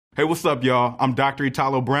Hey, what's up, y'all? I'm Dr.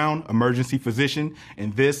 Italo Brown, emergency physician,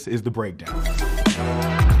 and this is The Breakdown.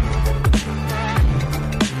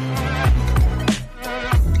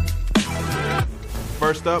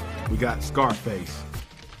 First up, we got Scarface.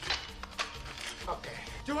 Okay.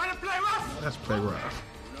 Do you want to play rough? Let's play rough.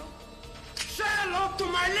 Say hello to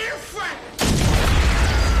my little friend.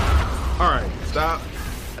 All right, stop.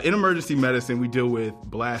 In emergency medicine, we deal with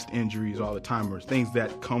blast injuries all the time, or things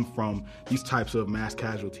that come from these types of mass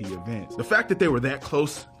casualty events. The fact that they were that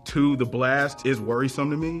close to the blast is worrisome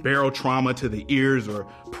to me. Barrel trauma to the ears or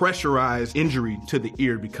pressurized injury to the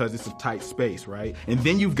ear because it's a tight space, right? And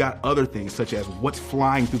then you've got other things such as what's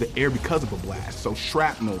flying through the air because of a blast. So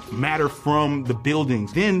shrapnel, matter from the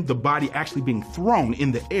buildings, then the body actually being thrown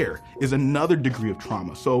in the air is another degree of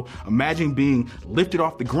trauma. So imagine being lifted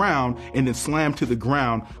off the ground and then slammed to the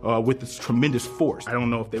ground with this tremendous force. I don't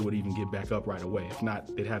know if they would even get back up right away. If not,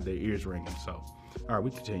 they'd have their ears ringing. So, all right, we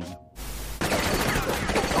continue.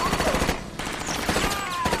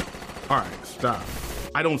 All right, stop.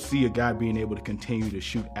 I don't see a guy being able to continue to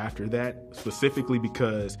shoot after that, specifically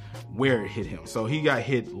because where it hit him. So he got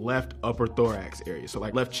hit left upper thorax area, so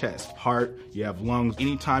like left chest, heart, you have lungs.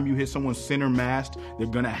 Anytime you hit someone center massed, they're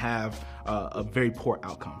gonna have a very poor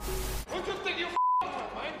outcome. What you think you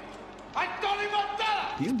man? I don't even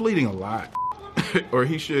tell. He's bleeding a lot, or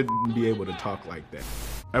he shouldn't be able to talk like that.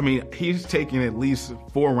 I mean, he's taken at least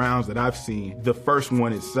 4 rounds that I've seen. The first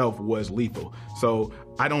one itself was lethal. So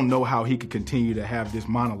I don't know how he could continue to have this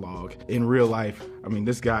monologue. In real life, I mean,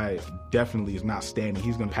 this guy definitely is not standing.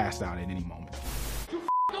 He's gonna pass out at any moment. You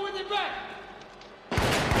go in your back.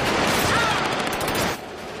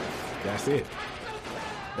 That's it.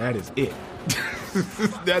 That is it.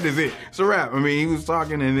 That is it. It's a wrap. I mean, he was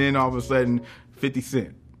talking and then all of a sudden, 50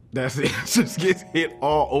 Cent. That's it. Just gets hit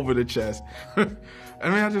all over the chest. I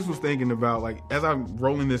mean, I just was thinking about, like, as I'm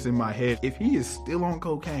rolling this in my head, if he is still on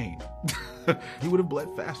cocaine, he would have bled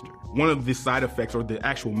faster. One of the side effects, or the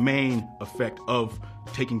actual main effect of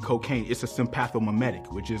taking cocaine, it's a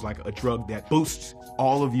sympathomimetic, which is like a drug that boosts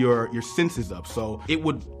all of your senses up. So it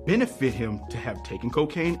would benefit him to have taken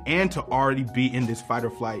cocaine and to already be in this fight or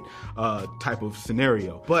flight type of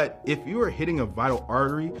scenario. But if you are hitting a vital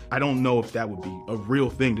artery, I don't know if that would be a real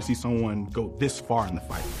thing to see someone go this far in the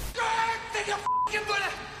fight.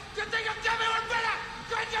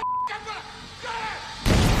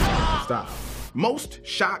 Stop. Most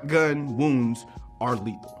shotgun wounds are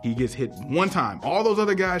lethal. He gets hit one time. All those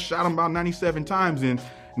other guys shot him about 97 times and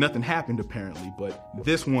nothing happened apparently. But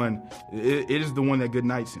this one, it is the one that good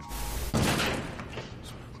nights him.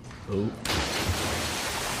 Oh.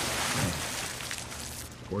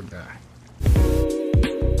 Poor guy.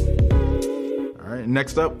 All right,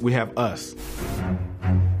 next up we have Us.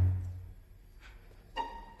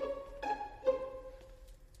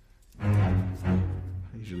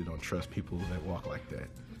 Don't trust people that walk like that.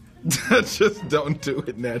 Just don't do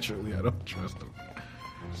it naturally. I don't trust them.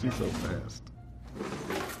 She's so fast.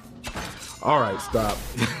 All right, stop.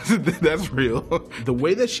 That's real. The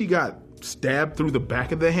way that she got stabbed through the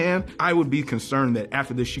back of the hand, I would be concerned that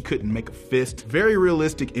after this she couldn't make a fist. Very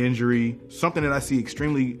realistic injury, something that I see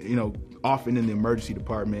extremely, often in the emergency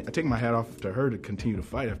department. I take my hat off to her to continue to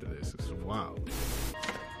fight after this. This is wild.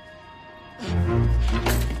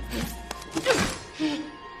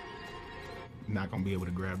 Not gonna be able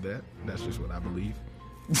to grab that. That's just what I believe.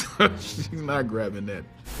 She's not grabbing that.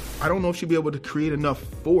 I don't know if she'll be able to create enough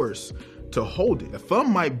force to hold it. The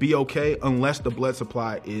thumb might be okay unless the blood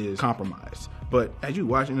supply is compromised. But as you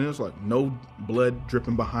watching this, like no blood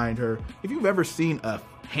dripping behind her. If you've ever seen a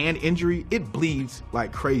hand injury, it bleeds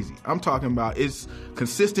like crazy. I'm talking about it's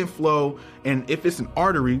consistent flow, and if it's an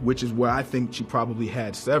artery, which is where I think she probably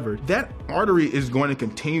had severed, that artery is going to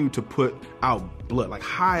continue to put out blood, like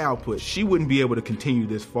high output. She wouldn't be able to continue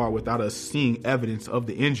this far without us seeing evidence of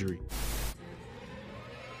the injury.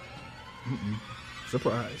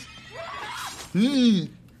 Surprise.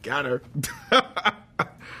 Got her.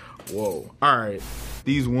 Whoa. All right.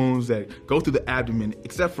 These wounds that go through the abdomen,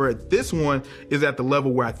 except for this one is at the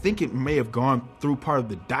level where I think it may have gone through part of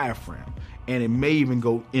the diaphragm, and it may even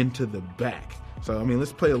go into the back. So, I mean,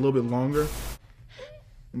 let's play a little bit longer.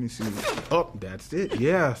 Let me see. Oh, that's it.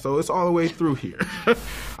 Yeah, so it's all the way through here.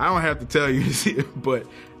 I don't have to tell you to see it, but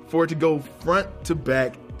for it to go front to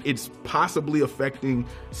back, it's possibly affecting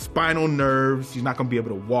spinal nerves. She's not going to be able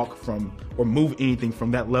to walk from or move anything from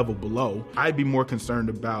that level below. I'd be more concerned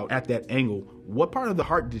about, at that angle, what part of the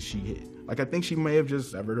heart did she hit? Like, I think she may have just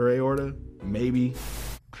severed her aorta. Maybe.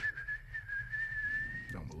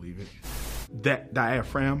 Don't believe it. That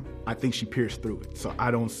diaphragm, I think she pierced through it. So I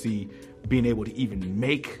don't see being able to even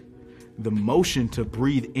make the motion to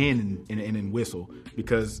breathe in and whistle,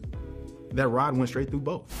 because that rod went straight through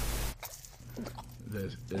both.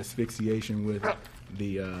 The asphyxiation with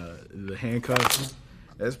the handcuffs,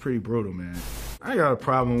 that's pretty brutal, man. I got a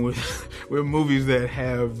problem with movies that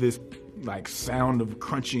have this like sound of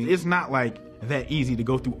crunching. It's not like that easy to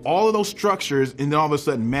go through all of those structures and then all of a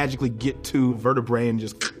sudden magically get to vertebrae and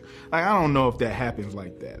just like, I don't know if that happens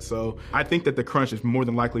like that. So I think that the crunch is more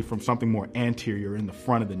than likely from something more anterior in the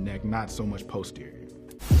front of the neck, not so much posterior.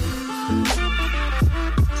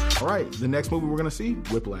 All right, the next movie we're gonna see,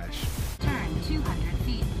 Whiplash. Turn 200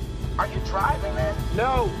 feet. Are you driving, man?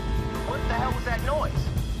 No. What the hell was that noise?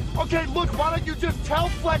 Okay, look, why don't you just tell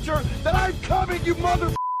Fletcher that I'm coming, you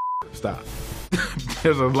mother... Stop.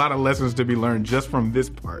 There's a lot of lessons to be learned just from this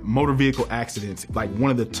part. Motor vehicle accidents, like one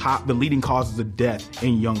of the leading causes of death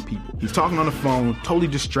in young people. He's talking on the phone, totally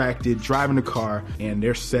distracted, driving the car, and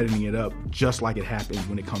they're setting it up just like it happens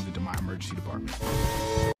when it comes into my emergency department.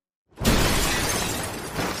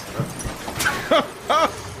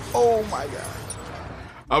 Oh my God.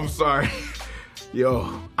 I'm sorry.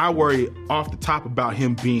 Yo, I worry off the top about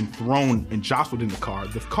him being thrown and jostled in the car.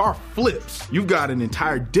 The car flips. You've got an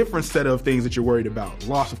entire different set of things that you're worried about.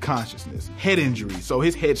 Loss of consciousness, head injury. So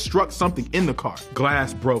his head struck something in the car.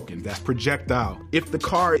 Glass broken, that's projectile. If the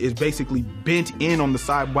car is basically bent in on the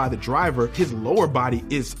side by the driver, his lower body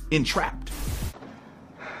is entrapped.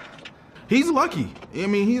 He's lucky. I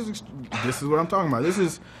mean, this is what I'm talking about. This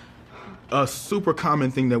is a super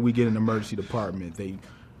common thing that we get in the emergency department. They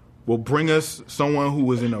will bring us someone who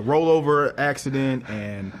was in a rollover accident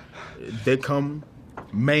and they come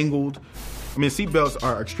mangled. I mean, seatbelts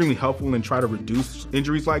are extremely helpful and try to reduce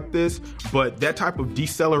injuries like this, but that type of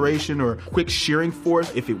deceleration or quick shearing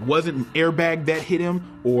force, if it wasn't an airbag that hit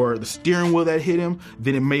him or the steering wheel that hit him,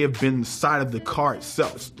 then it may have been the side of the car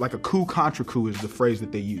itself. It's like a coup contre coup is the phrase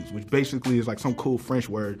that they use, which basically is like some cool French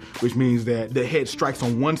word, which means that the head strikes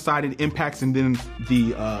on one side, it impacts, and then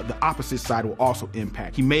the opposite side will also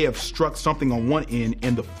impact. He may have struck something on one end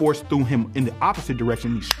and the force threw him in the opposite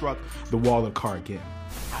direction. He struck the wall of the car again.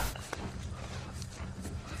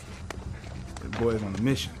 Boys on a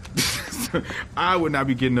mission. I would not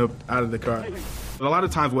be getting up out of the car. But a lot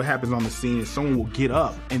of times what happens on the scene is someone will get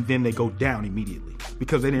up and then they go down immediately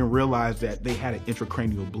because they didn't realize that they had an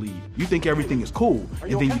intracranial bleed. You think everything is cool,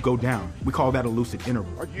 and then you go down. We call that a lucid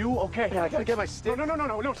interval. Are you okay? Yeah, I gotta get my stick.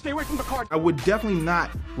 No, stay away from the car. I would definitely not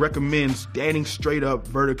recommend standing straight up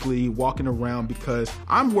vertically, walking around, because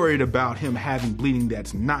I'm worried about him having bleeding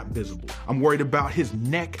that's not visible. I'm worried about his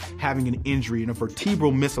neck having an injury and a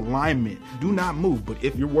vertebral misalignment. Do not move, but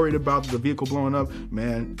if you're worried about the vehicle blowing up,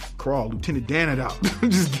 man, crawl. Lieutenant Dan it out.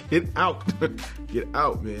 Just get out. Get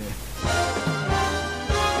out, man.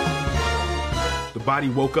 The body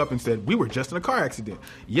woke up and said, we were just in a car accident.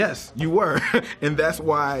 Yes, you were. And that's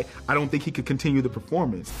why I don't think he could continue the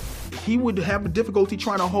performance. He would have a difficulty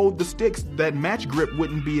trying to hold the sticks. That match grip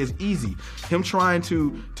wouldn't be as easy. Him trying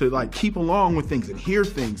to like keep along with things and hear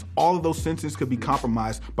things, all of those senses could be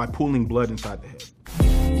compromised by pooling blood inside the head.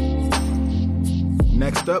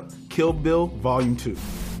 Next up, Kill Bill Volume 2.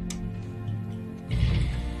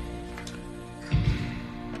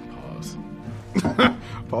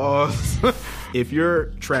 Pause. If you're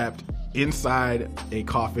trapped inside a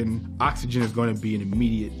coffin, oxygen is going to be an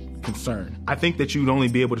immediate concern. I think that you'd only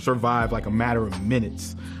be able to survive like a matter of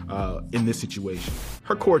minutes in this situation.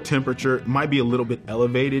 Her core temperature might be a little bit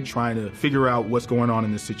elevated, trying to figure out what's going on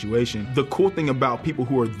in this situation. The cool thing about people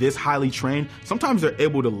who are this highly trained, sometimes they're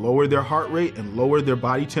able to lower their heart rate and lower their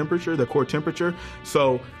body temperature, their core temperature.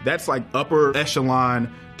 So that's like upper echelon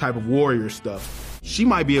type of warrior stuff. She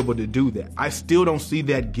might be able to do that. I still don't see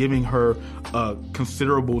that giving her a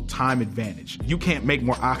considerable time advantage. You can't make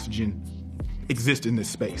more oxygen exist in this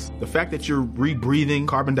space. The fact that you're rebreathing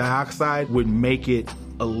carbon dioxide would make it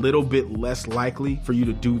a little bit less likely for you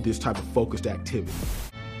to do this type of focused activity.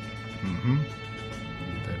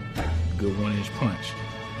 That good 1-inch punch.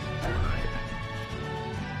 All right.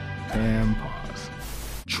 And pause.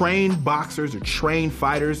 Trained boxers or trained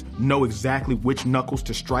fighters know exactly which knuckles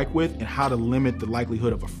to strike with and how to limit the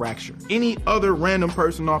likelihood of a fracture. Any other random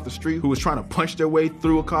person off the street who was trying to punch their way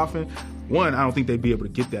through a coffin, one, I don't think they'd be able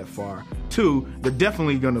to get that far. Two, they're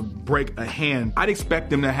definitely gonna break a hand. I'd expect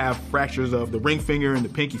them to have fractures of the ring finger and the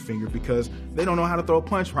pinky finger because they don't know how to throw a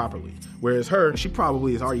punch properly. Whereas her, she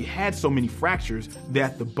probably has already had so many fractures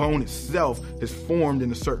that the bone itself has formed in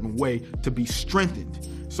a certain way to be strengthened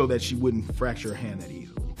so that she wouldn't fracture her hand that easily.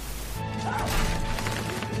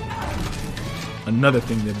 Another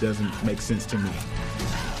thing that doesn't make sense to me.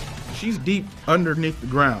 She's deep underneath the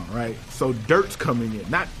ground, right? So dirt's coming in,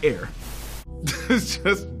 not air. It's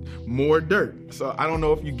just more dirt. So I don't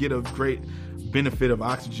know if you get a great benefit of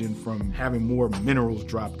oxygen from having more minerals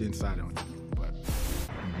dropped inside on you. But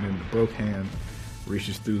and then the broke hand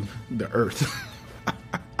reaches through the earth.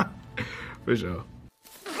 For sure.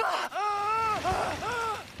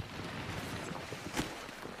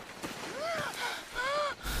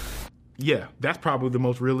 Yeah, that's probably the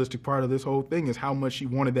most realistic part of this whole thing is how much she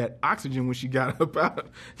wanted that oxygen when she got up out.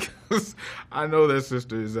 Because I know that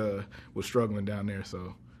sister was struggling down there,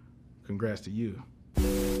 so congrats to you.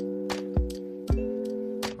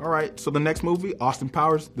 All right, so the next movie, Austin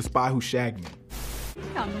Powers, The Spy Who Shagged Me.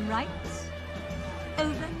 Come right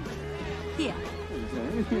over here.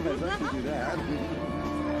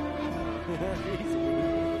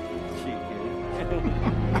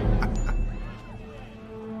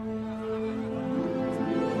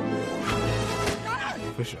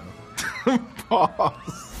 For sure.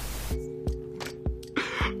 Pause.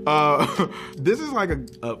 This is like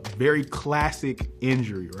a very classic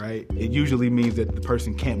injury, right? It usually means that the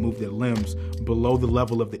person can't move their limbs below the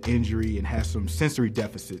level of the injury and has some sensory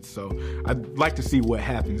deficits. So I'd like to see what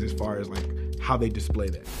happens as far as like how they display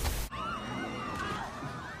that.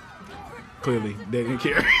 Clearly, they didn't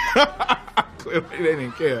care. Clearly, they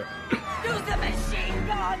didn't care. Use the machine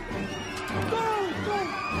gun!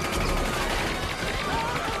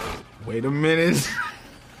 Wait a minute.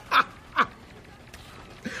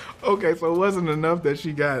 Okay, so it wasn't enough that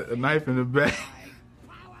she got a knife in the back.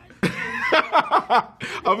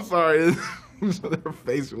 I'm sorry. Their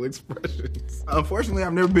facial expressions. Unfortunately,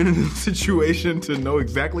 I've never been in a situation to know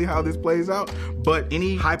exactly how this plays out, but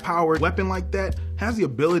any high-powered weapon like that has the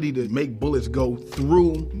ability to make bullets go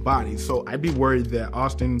through bodies. So I'd be worried that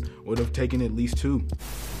Austin would have taken at least two.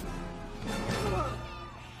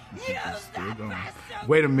 Still going.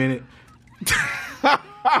 Wait a minute.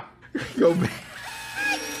 Go back.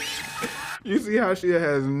 You see how she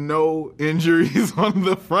has no injuries on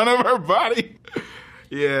the front of her body?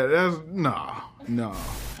 Yeah, that's no. No!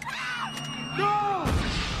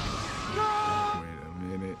 Wait a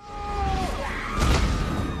minute.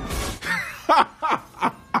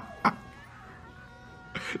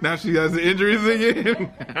 Now she has the injuries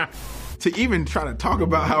again. To even try to talk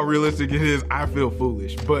about how realistic it is, I feel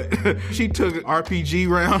foolish. But she took an RPG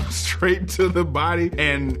round straight to the body,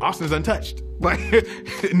 and Austin's untouched. Like,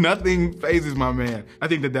 nothing phases my man. I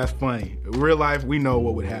think that that's funny. In real life, we know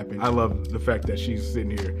what would happen. I love the fact that she's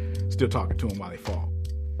sitting here still talking to him while they fall.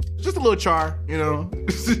 Just a little char, you know?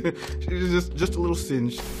 She's just a little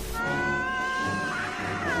singe.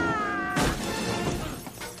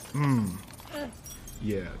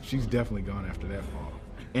 Yeah, she's definitely gone after that fall.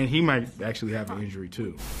 And he might actually have an injury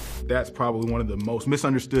too. That's probably one of the most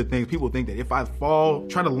misunderstood things. People think that if I fall,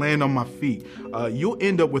 try to land on my feet, you'll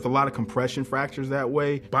end up with a lot of compression fractures that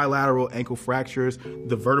way, bilateral ankle fractures,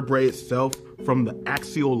 the vertebrae itself from the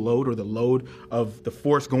axial load or the load of the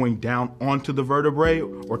force going down onto the vertebrae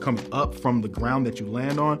or coming up from the ground that you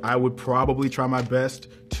land on. I would probably try my best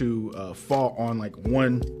to fall on like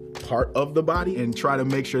one part of the body and try to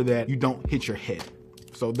make sure that you don't hit your head.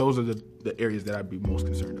 So those are the areas that I'd be most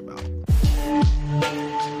concerned about.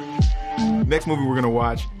 Next movie we're gonna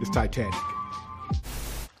watch is Titanic.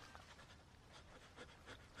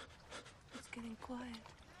 It's getting quiet.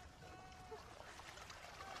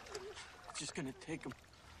 It's just gonna take him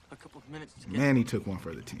a couple of minutes to get... Man, he took one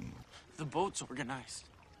for the team. The boat's organized.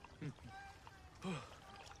 All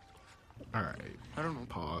right. I don't know.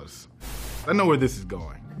 Pause. I know where this is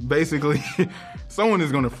going. Basically, someone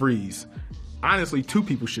is gonna freeze. Honestly, two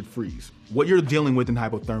people should freeze. What you're dealing with in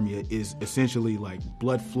hypothermia is essentially like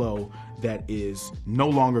blood flow that is no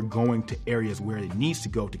longer going to areas where it needs to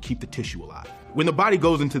go to keep the tissue alive. When the body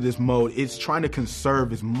goes into this mode, it's trying to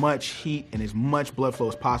conserve as much heat and as much blood flow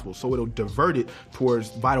as possible, so it'll divert it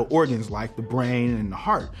towards vital organs like the brain and the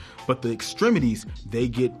heart. But the extremities, they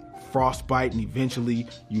get frostbite, and eventually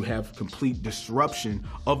you have complete disruption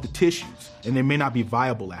of the tissues, and they may not be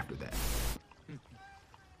viable after that.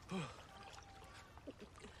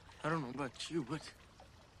 I don't know about you, but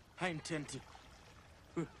I intend to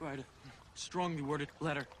write a strongly worded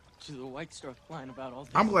letter to the White Star Line about all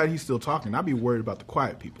this. I'm glad he's still talking. I'd be worried about the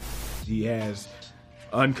quiet people. He has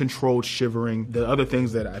uncontrolled shivering. The other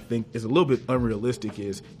things that I think is a little bit unrealistic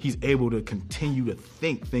is he's able to continue to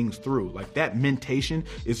think things through. Like that mentation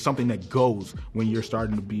is something that goes when you're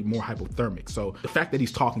starting to be more hypothermic. So the fact that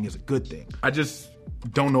he's talking is a good thing. I just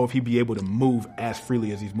don't know if he'd be able to move as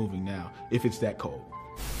freely as he's moving now if it's that cold.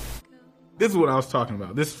 This is what I was talking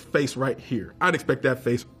about. This face right here. I'd expect that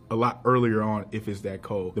face a lot earlier on if it's that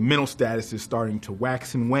cold. The mental status is starting to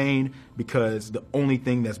wax and wane because the only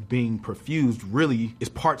thing that's being perfused really is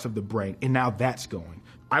parts of the brain, and now that's going.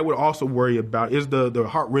 I would also worry about, is the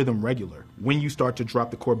heart rhythm regular? When you start to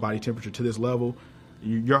drop the core body temperature to this level,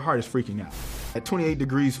 your heart is freaking out. At 28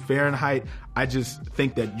 degrees Fahrenheit, I just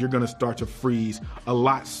think that you're gonna start to freeze a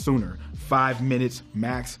lot sooner. 5 minutes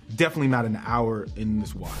max, definitely not an hour in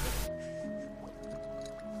this water.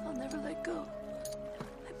 I'll never let go.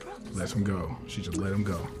 I promise. Lets him go. She just let him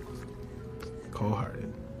go.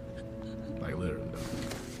 Cold-hearted. Like literally though.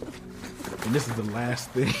 And this is the last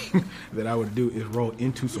thing that I would do is roll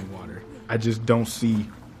into some water. I just don't see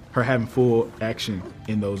her having full action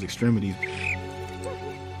in those extremities.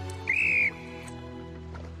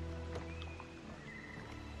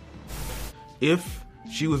 If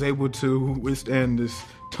she was able to withstand this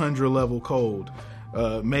tundra level cold,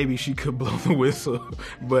 maybe she could blow the whistle,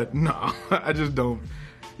 but no, I just don't.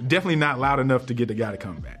 Definitely not loud enough to get the guy to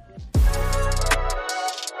come back.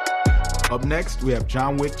 Up next, we have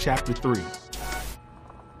John Wick Chapter 3.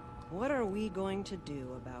 What are we going to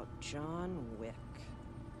do about John Wick?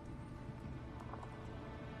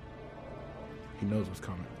 He knows what's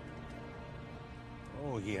coming.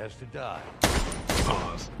 Oh, he has to die.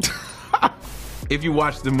 Pause. If you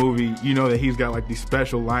watch the movie, you know that he's got like these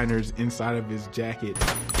special liners inside of his jacket.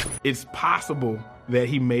 It's possible that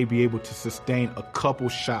he may be able to sustain a couple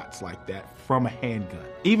shots like that from a handgun.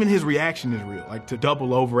 Even his reaction is real, like to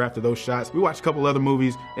double over after those shots. We watched a couple other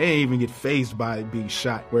movies, they didn't even get fazed by being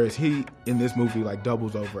shot, whereas he, in this movie, like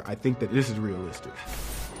doubles over. I think that this is realistic.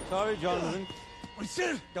 Sorry, Jonathan.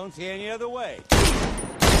 Don't see any other way.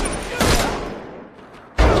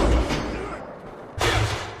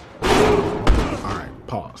 All right,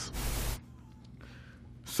 pause.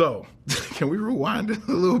 So, can we rewind it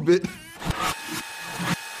a little bit?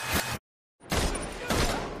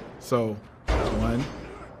 So, 1,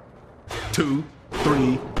 2,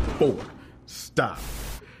 3, 4. Stop.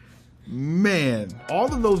 Man, all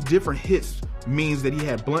of those different hits means that he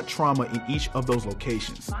had blunt trauma in each of those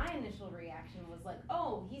locations. My initial reaction was like,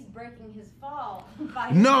 oh, he's breaking his fall.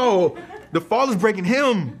 No, the fall is breaking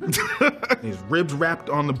him. His ribs wrapped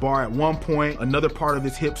on the bar at one point. Another part of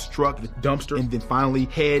his hip struck the dumpster, and then finally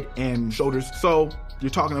head and shoulders. So you're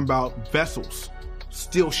talking about vessels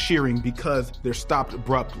still shearing because they're stopped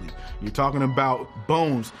abruptly. You're talking about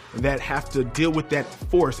bones that have to deal with that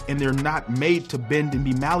force, and they're not made to bend and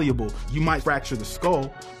be malleable. You might fracture the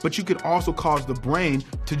skull, but you could also cause the brain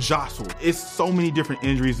to jostle. It's so many different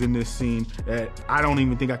injuries in this scene that I don't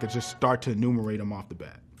even think I could just start to enumerate them off the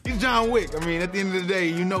bat. He's John Wick. I mean, at the end of the day,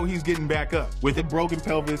 you know he's getting back up with a broken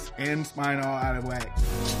pelvis and spine all out of whack.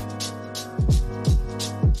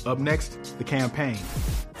 Up next, the campaign.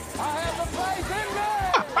 I have the faith in me!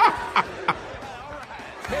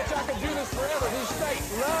 Bitch, I could do this forever. This state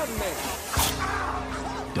love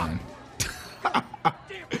me. Done.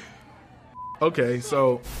 Okay,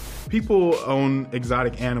 so people own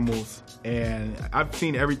exotic animals, and I've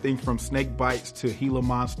seen everything from snake bites to Gila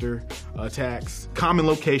monster attacks. Common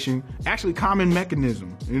location, actually common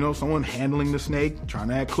mechanism. You know, someone handling the snake, trying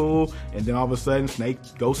to act cool, and then all of a sudden snake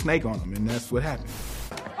goes snake on them, and that's what happened.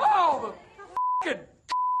 Oh, the f***ing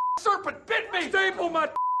serpent bit me! Staple my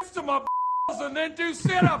to my balls and then do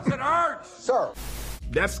sit-ups. It hurts! Sir.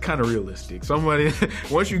 That's kind of realistic. Somebody,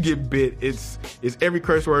 once you get bit, it's every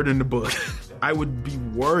curse word in the book. I would be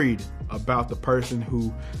worried about the person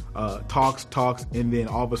who talks, and then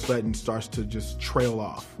all of a sudden starts to just trail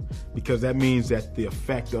off, because that means that the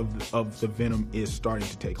effect of the venom is starting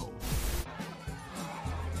to take hold.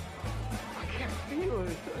 I can't feel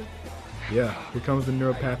it. Yeah, here comes the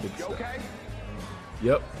neuropathic stuff. Okay?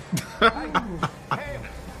 Yep. Hey,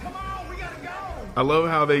 come on, we gotta go! I love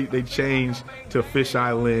how they change to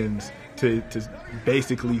fisheye lens to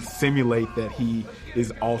basically simulate that he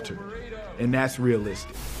is altered. And that's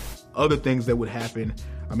realistic. Other things that would happen,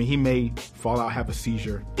 I mean, he may fall out, have a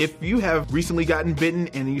seizure. If you have recently gotten bitten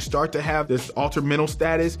and you start to have this altered mental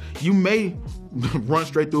status, you may run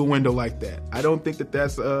straight through a window like that. I don't think that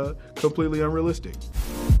that's completely unrealistic.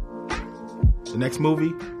 The next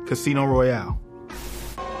movie, Casino Royale.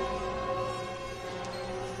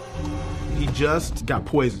 He just got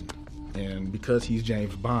poisoned, and because he's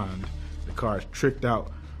James Bond, the car is tricked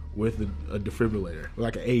out with a defibrillator,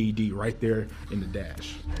 like an AED right there in the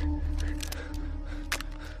dash.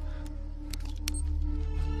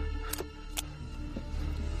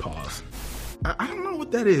 Pause. I don't know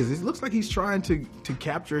what that is. It looks like he's trying to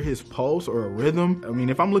capture his pulse or a rhythm. I mean,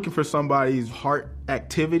 if I'm looking for somebody's heart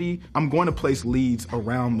activity, I'm going to place leads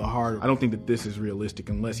around the heart. I don't think that this is realistic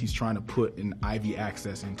unless he's trying to put an IV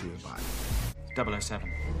access into his body.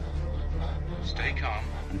 007. Stay calm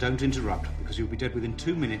and don't interrupt, because you'll be dead within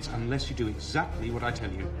 2 minutes unless you do exactly what I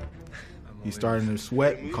tell you. I'm He's starting to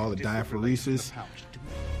sweat. We call it diaphoresis.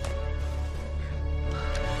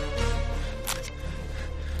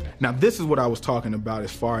 Now, this is what I was talking about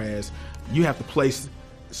as far as you have to place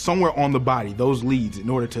somewhere on the body those leads in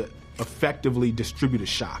order to effectively distribute a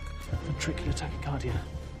shock. Ventricular tachycardia,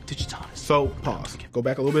 digitalis. So, pause. Go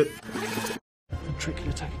back a little bit.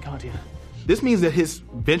 Ventricular tachycardia. This means that his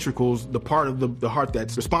ventricles, the part of the heart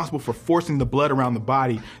that's responsible for forcing the blood around the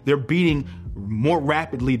body, they're beating more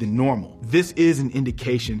rapidly than normal. This is an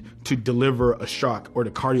indication to deliver a shock or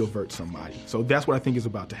to cardiovert somebody. So that's what I think is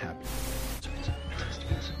about to happen.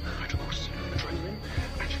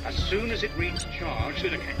 As soon as it reads charge,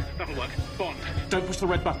 okay, that'll work. Bond. Don't push the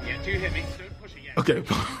red button. Yeah, do you hear me? Don't push it yet. Okay,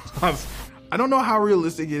 pause. I don't know how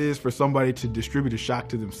realistic it is for somebody to distribute a shock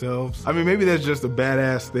to themselves. I mean, maybe that's just a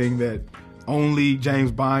badass thing that only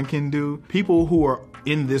James Bond can do. People who are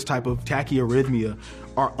in this type of tachyarrhythmia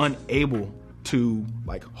are unable to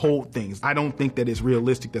like hold things. I don't think that it's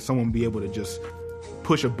realistic that someone be able to just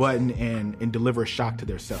push a button and deliver a shock to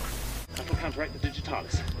themselves. That'll counteract the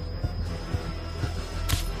digitalis.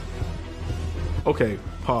 Okay,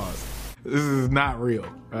 pause. This is not real.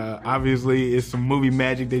 Obviously, it's some movie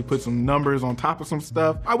magic. They put some numbers on top of some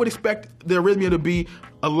stuff. I would expect the arrhythmia to be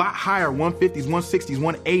a lot higher, 150s, 160s,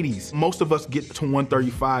 180s. Most of us get to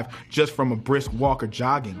 135 just from a brisk walk or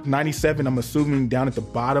jogging. 97, I'm assuming down at the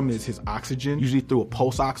bottom is his oxygen, usually through a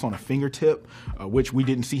pulse ox on a fingertip, which we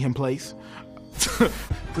didn't see him place.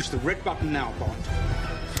 Push the red button now, Bond.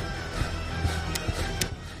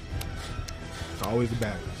 It's always the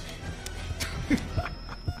batteries.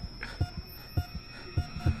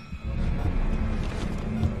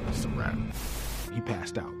 It's a wrap. He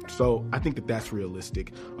passed out. So I think that that's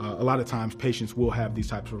realistic. A lot of times patients will have these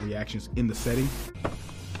types of reactions in the setting.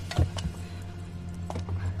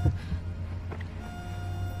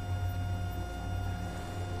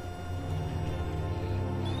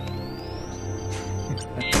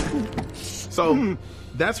 So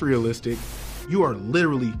that's realistic. You are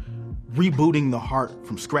literally rebooting the heart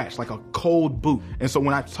from scratch, like a cold boot. And so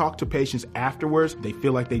when I talk to patients afterwards, they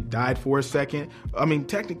feel like they died for a second. I mean,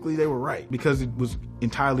 technically they were right because it was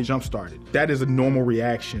entirely jump-started. That is a normal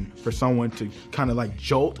reaction for someone to kind of like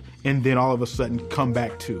jolt and then all of a sudden come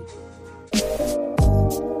back to.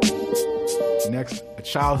 Next, a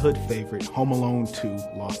childhood favorite, Home Alone 2,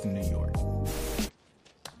 Lost in New York.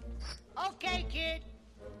 Okay, kid.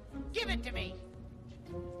 Give it to me.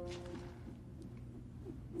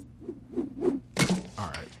 All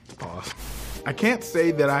right, pause. I can't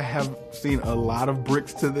say that I have seen a lot of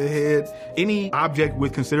bricks to the head. Any object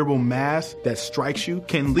with considerable mass that strikes you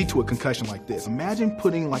can lead to a concussion like this. Imagine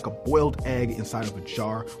putting like a boiled egg inside of a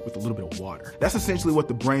jar with a little bit of water. That's essentially what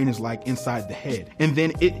the brain is like inside the head. And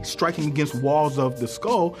then it striking against walls of the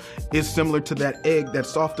skull is similar to that egg, that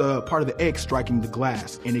soft part of the egg striking the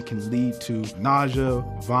glass. And it can lead to nausea,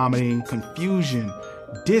 vomiting, confusion,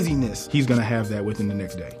 dizziness. He's gonna have that within the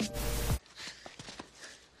next day.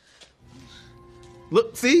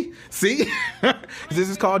 Look, see? This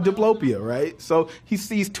is called diplopia, right? So he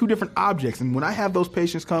sees two different objects. And when I have those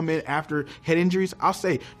patients come in after head injuries, I'll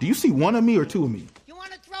say, do you see one of me or two of me? You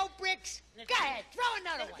want to throw bricks? Go ahead, throw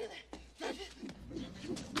another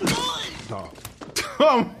one.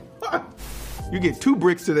 Dog. You get 2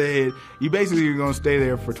 bricks to the head. You basically are going to stay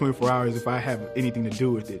there for 24 hours if I have anything to do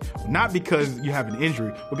with it. Not because you have an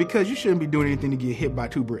injury, but because you shouldn't be doing anything to get hit by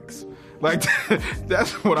 2 bricks. Like,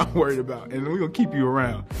 that's what I'm worried about. And we're going to keep you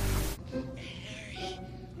around.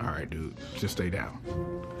 All right, dude. Just stay down.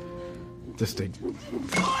 Just stay.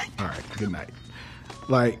 All right, good night.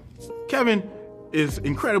 Like, Kevin is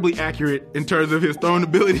incredibly accurate in terms of his throwing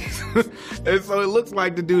abilities. And so it looks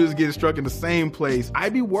like the dude is getting struck in the same place.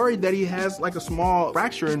 I'd be worried that he has like a small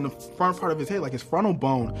fracture in the front part of his head, like his frontal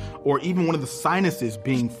bone, or even one of the sinuses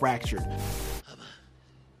being fractured.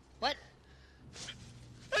 What?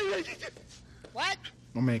 What?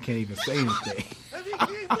 My man can't even say anything.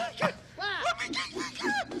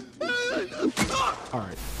 All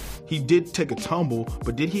right. He did take a tumble,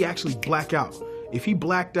 but did he actually black out? If he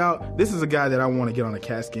blacked out, this is a guy that I want to get on a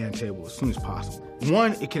CAT scan table as soon as possible.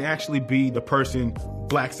 One, it can actually be the person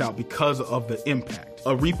blacks out because of the impact.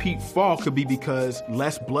 A repeat fall could be because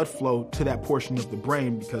less blood flow to that portion of the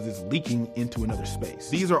brain because it's leaking into another space.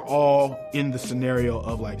 These are all in the scenario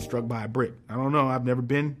of like struck by a brick. I don't know, I've never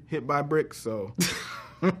been hit by a brick, so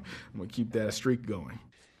I'm gonna keep that streak going.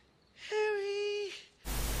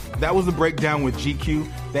 That was the breakdown with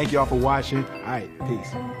GQ. Thank y'all for watching. All right,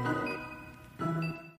 peace.